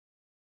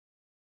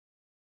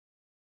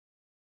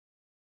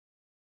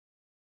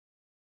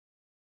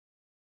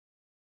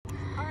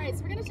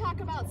guys, we're going to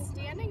talk about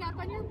standing up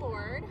on your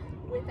board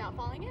without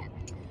falling in.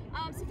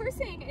 So first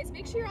thing is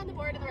make sure you're on the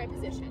board in the right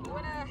position. You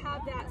want to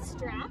have that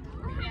strap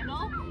or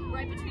handle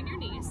right between your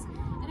knees.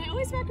 And I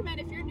always recommend,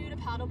 if you're new to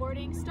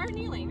paddleboarding, start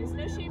kneeling. There's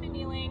no shame in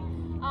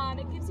kneeling.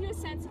 It gives you a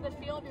sense of the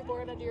feel of your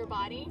board under your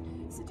body.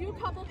 So do a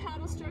couple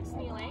paddle strokes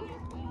kneeling.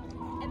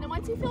 And then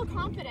once you feel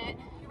confident,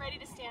 you're ready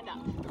to stand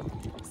up.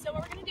 So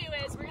what we're going to do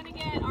is we're going to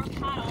get our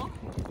paddle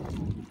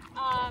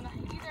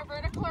either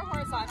vertical or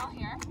horizontal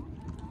here.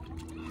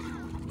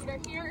 Either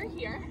here or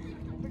here.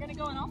 We're going to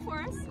go on all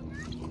fours.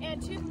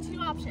 And two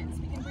options.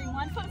 We can bring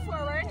one foot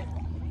forward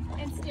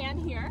and stand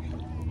here,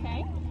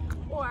 okay?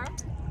 Or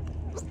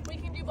we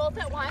can do both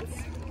at once,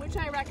 which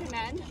I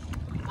recommend,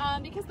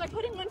 because by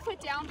putting one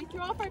foot down, we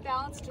throw off our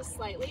balance just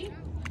slightly.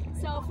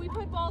 So if we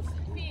put both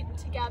feet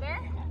together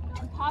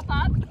and pop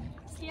up,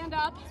 stand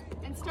up,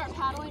 and start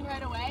paddling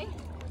right away,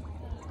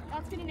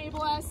 that's going to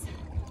enable us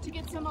to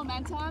get some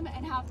momentum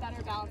and have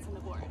better balance on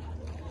the board.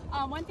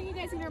 One thing you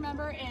guys need to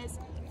remember is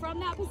from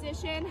that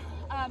position,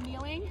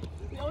 kneeling,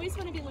 you always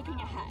want to be looking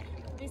ahead.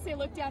 They say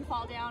look down,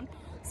 fall down.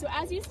 So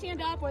as you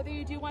stand up, whether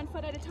you do one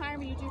foot at a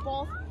time or you do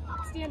both,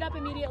 stand up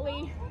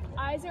immediately,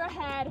 eyes are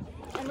ahead,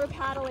 and we're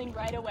paddling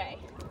right away.